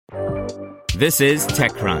This is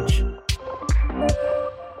TechCrunch.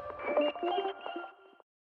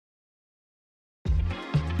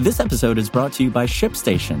 This episode is brought to you by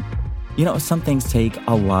ShipStation. You know, some things take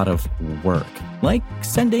a lot of work, like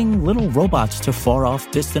sending little robots to far-off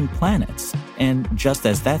distant planets. And just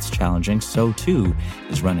as that's challenging, so too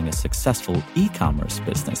is running a successful e-commerce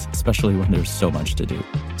business, especially when there's so much to do.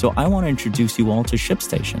 So I want to introduce you all to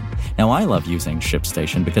ShipStation. Now, I love using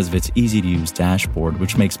ShipStation because of its easy-to-use dashboard,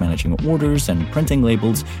 which makes managing orders and printing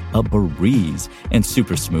labels a breeze and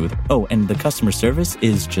super smooth. Oh, and the customer service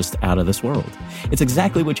is just out of this world. It's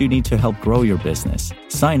exactly what you need to help grow your business.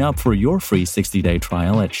 Sign up for your free 60-day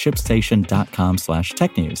trial at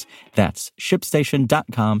shipstation.com/technews. That's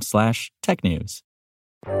shipstation.com/technews.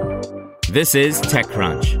 This is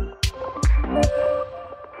TechCrunch.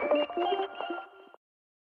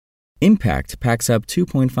 Impacked packs up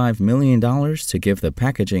 $2.5 million to give the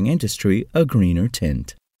packaging industry a greener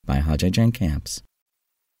tint, by Hajjajan Camps.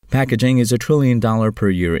 Packaging is a $1 trillion per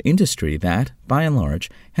year industry that, by and large,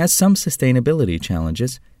 has some sustainability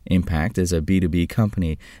challenges. Impacked is a B2B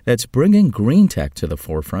company that's bringing green tech to the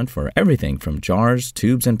forefront for everything from jars,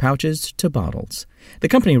 tubes, and pouches to bottles. The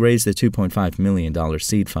company raised a $2.5 million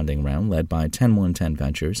seed funding round led by 10110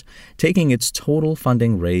 Ventures, taking its total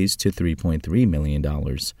funding raised to $3.3 million.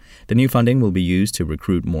 The new funding will be used to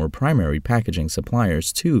recruit more primary packaging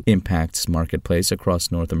suppliers to Impact's marketplace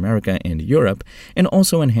across North America and Europe, and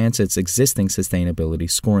also enhance its existing sustainability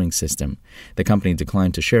scoring system. The company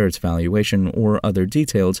declined to share its valuation or other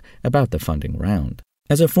details about the funding round.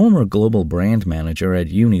 As a former global brand manager at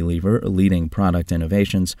Unilever leading product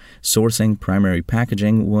innovations, sourcing primary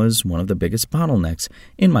packaging was one of the biggest bottlenecks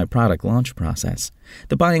in my product launch process.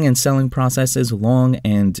 The buying and selling process is long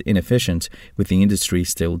and inefficient, with the industry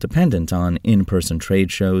still dependent on in-person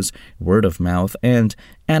trade shows, word of mouth, and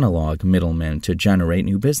analog middlemen to generate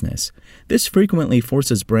new business. This frequently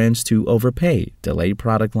forces brands to overpay, delay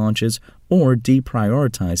product launches, or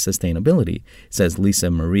deprioritize sustainability, says Lisa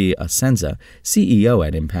Marie Asenza, CEO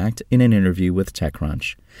at Impact, in an interview with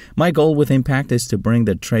TechCrunch. My goal with Impact is to bring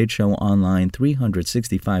the trade show online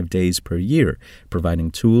 365 days per year, providing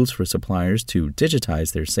tools for suppliers to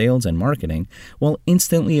digitize their sales and marketing while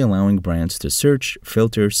instantly allowing brands to search,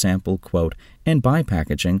 filter, sample, quote, and buy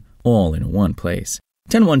packaging all in one place.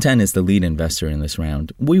 10110 is the lead investor in this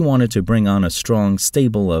round. We wanted to bring on a strong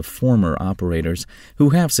stable of former operators who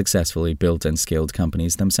have successfully built and scaled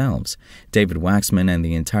companies themselves. David Waxman and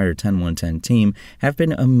the entire 10110 team have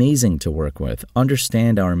been amazing to work with,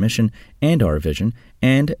 understand our mission and our vision,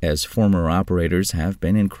 and as former operators have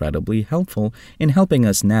been incredibly helpful in helping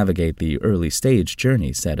us navigate the early stage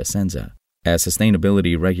journey, said Asenza. As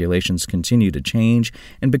sustainability regulations continue to change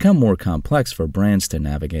and become more complex for brands to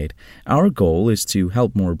navigate, our goal is to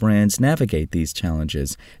help more brands navigate these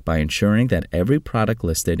challenges by ensuring that every product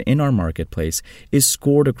listed in our marketplace is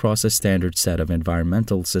scored across a standard set of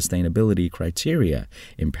environmental sustainability criteria,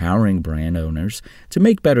 empowering brand owners to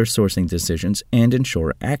make better sourcing decisions and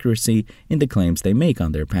ensure accuracy in the claims they make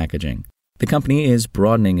on their packaging. The company is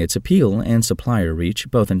broadening its appeal and supplier reach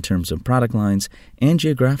both in terms of product lines and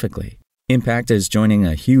geographically. Impact is joining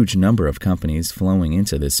a huge number of companies flowing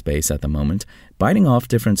into this space at the moment, biting off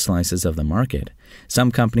different slices of the market.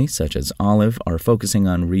 Some companies, such as Olive, are focusing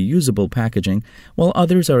on reusable packaging, while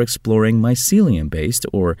others are exploring mycelium-based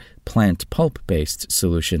or plant pulp-based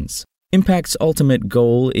solutions. Impact's ultimate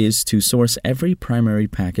goal is to source every primary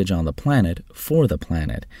package on the planet for the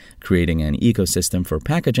planet, creating an ecosystem for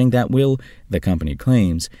packaging that will, the company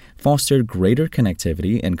claims, foster greater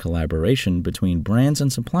connectivity and collaboration between brands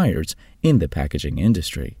and suppliers in the packaging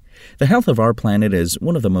industry. The health of our planet is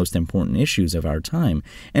one of the most important issues of our time,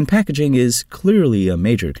 and packaging is clearly a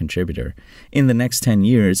major contributor. In the next 10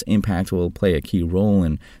 years, Impact will play a key role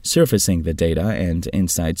in surfacing the data and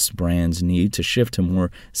insights brands need to shift to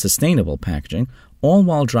more sustainable packaging, all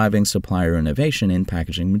while driving supplier innovation in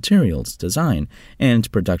packaging materials, design,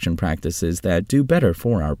 and production practices that do better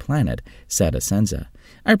for our planet, said Asenza.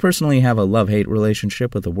 I personally have a love-hate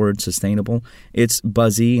relationship with the word sustainable. It's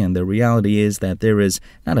buzzy, and the reality is that there is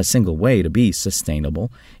not a single way to be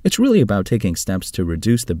sustainable. It's really about taking steps to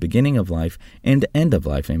reduce the beginning of life and end of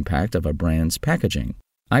life impact of a brand's packaging.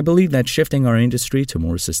 I believe that shifting our industry to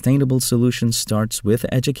more sustainable solutions starts with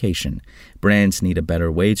education. Brands need a better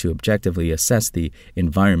way to objectively assess the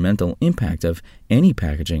environmental impact of any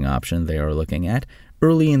packaging option they are looking at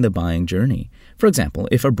early in the buying journey. For example,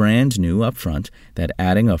 if a brand knew upfront that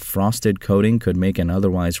adding a frosted coating could make an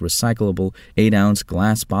otherwise recyclable 8-ounce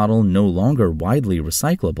glass bottle no longer widely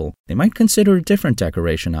recyclable, they might consider a different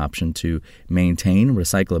decoration option to maintain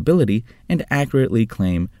recyclability and accurately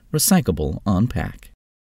claim recyclable on pack.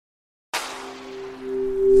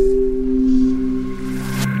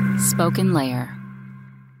 spoken layer.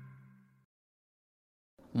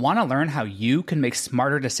 Want to learn how you can make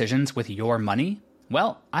smarter decisions with your money?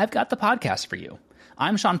 Well, I've got the podcast for you.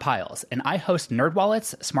 I'm Sean Piles, and I host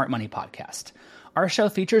NerdWallet's Smart Money Podcast. Our show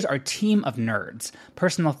features our team of nerds,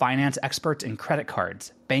 personal finance experts in credit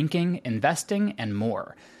cards, banking, investing, and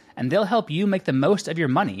more. And they'll help you make the most of your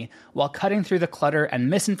money while cutting through the clutter and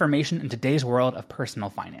misinformation in today's world of personal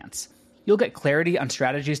finance. You'll get clarity on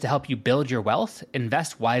strategies to help you build your wealth,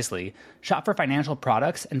 invest wisely, shop for financial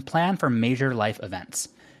products, and plan for major life events.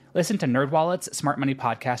 Listen to NerdWallet's Smart Money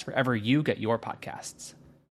Podcast wherever you get your podcasts.